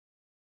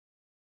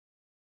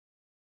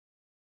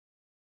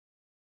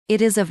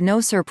It is of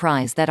no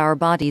surprise that our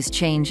bodies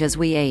change as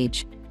we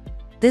age.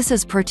 This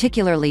is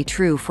particularly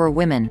true for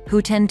women,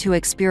 who tend to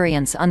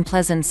experience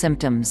unpleasant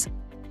symptoms,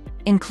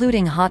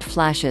 including hot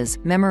flashes,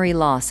 memory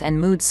loss and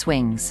mood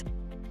swings.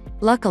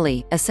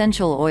 Luckily,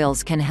 essential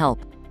oils can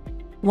help.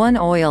 One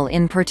oil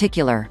in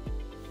particular,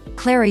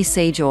 Clary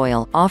Sage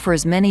Oil,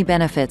 offers many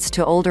benefits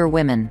to older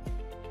women.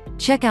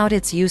 Check out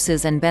its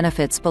uses and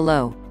benefits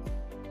below.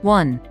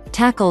 1.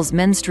 Tackles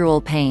menstrual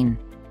pain.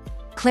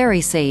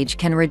 Clary Sage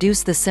can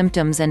reduce the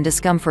symptoms and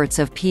discomforts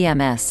of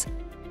PMS.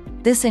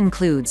 This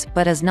includes,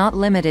 but is not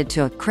limited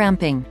to,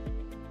 cramping,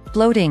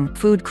 bloating,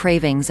 food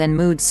cravings and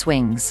mood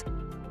swings.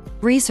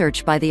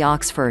 Research by the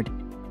Oxford.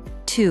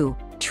 2.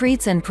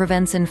 Treats and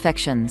prevents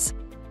infections.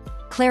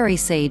 Clary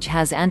Sage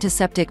has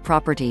antiseptic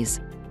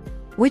properties,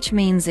 which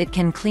means it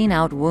can clean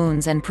out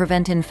wounds and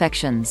prevent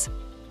infections.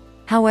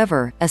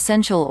 However,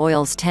 essential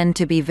oils tend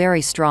to be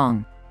very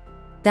strong.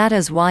 That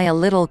is why a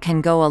little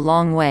can go a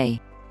long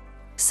way.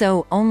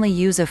 So, only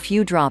use a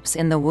few drops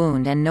in the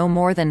wound and no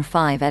more than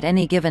 5 at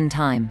any given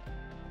time.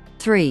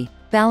 3.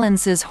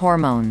 Balances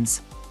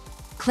hormones.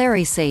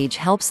 Clary Sage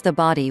helps the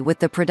body with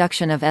the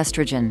production of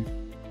estrogen.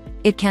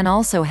 It can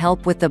also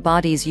help with the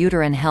body's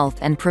uterine health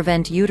and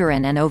prevent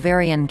uterine and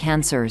ovarian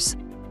cancers.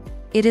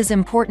 It is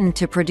important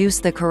to produce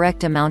the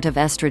correct amount of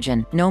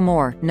estrogen, no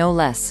more, no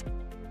less.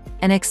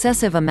 An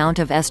excessive amount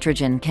of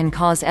estrogen can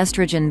cause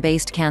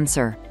estrogen-based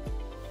cancer,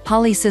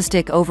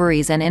 polycystic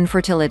ovaries and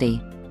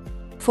infertility.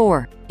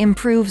 4.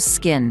 Improves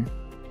skin.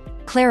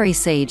 Clary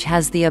Sage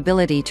has the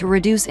ability to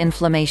reduce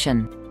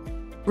inflammation,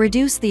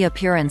 reduce the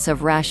appearance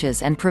of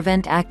rashes and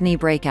prevent acne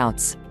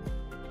breakouts.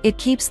 It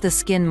keeps the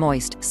skin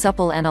moist,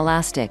 supple and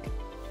elastic.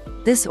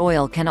 This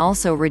oil can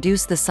also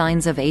reduce the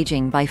signs of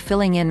aging by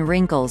filling in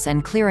wrinkles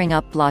and clearing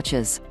up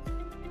blotches.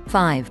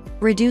 5.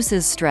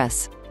 Reduces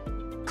stress.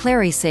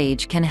 Clary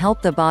Sage can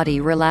help the body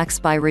relax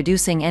by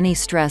reducing any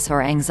stress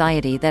or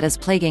anxiety that is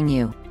plaguing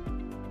you.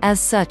 As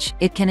such,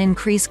 it can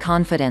increase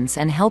confidence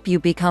and help you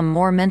become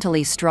more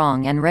mentally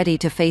strong and ready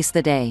to face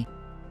the day.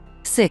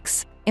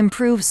 6.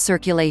 Improves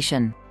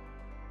circulation.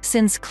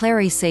 Since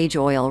Clary Sage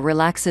Oil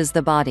relaxes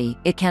the body,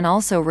 it can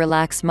also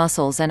relax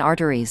muscles and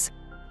arteries.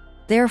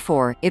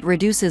 Therefore, it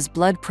reduces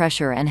blood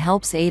pressure and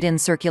helps aid in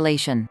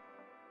circulation,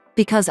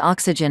 because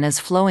oxygen is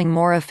flowing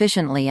more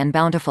efficiently and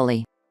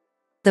bountifully.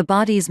 The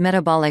body's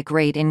metabolic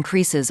rate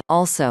increases,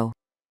 also.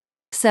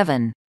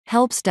 7.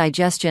 Helps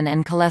digestion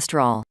and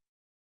cholesterol.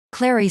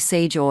 Clary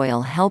Sage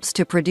Oil helps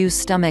to produce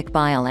stomach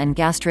bile and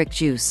gastric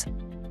juice.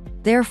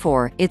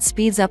 Therefore, it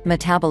speeds up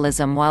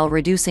metabolism while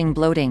reducing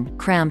bloating,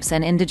 cramps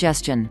and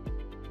indigestion.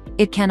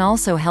 It can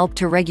also help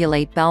to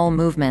regulate bowel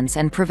movements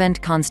and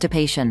prevent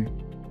constipation.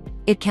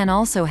 It can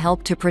also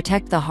help to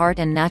protect the heart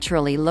and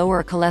naturally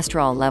lower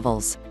cholesterol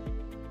levels.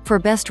 For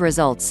best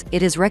results,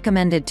 it is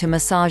recommended to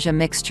massage a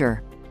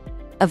mixture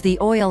of the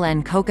oil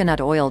and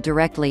coconut oil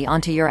directly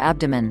onto your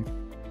abdomen.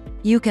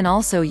 You can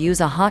also use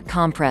a hot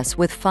compress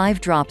with 5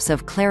 drops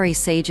of Clary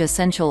Sage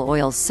essential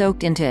oils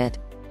soaked into it.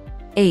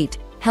 8.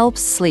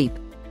 Helps sleep.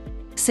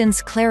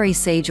 Since Clary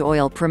Sage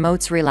Oil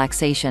promotes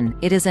relaxation,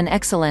 it is an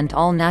excellent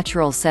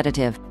all-natural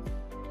sedative.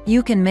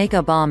 You can make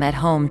a balm at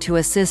home to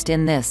assist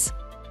in this.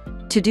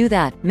 To do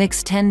that,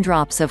 mix 10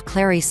 drops of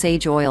Clary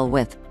Sage Oil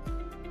with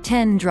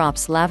 10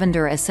 drops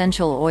lavender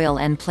essential oil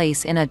and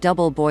place in a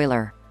double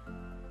boiler.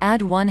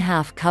 Add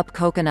 1/2 cup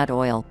coconut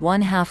oil,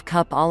 1/2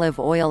 cup olive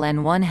oil and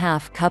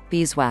 1/2 cup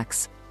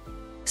beeswax.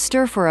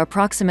 Stir for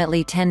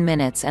approximately 10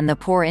 minutes and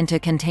pour into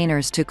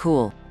containers to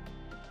cool.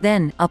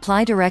 Then,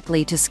 apply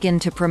directly to skin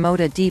to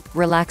promote a deep,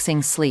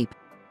 relaxing sleep.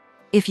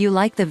 If you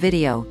like the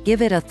video,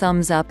 give it a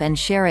thumbs up and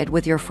share it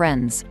with your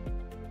friends.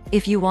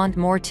 If you want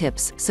more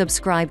tips,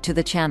 subscribe to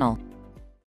the channel.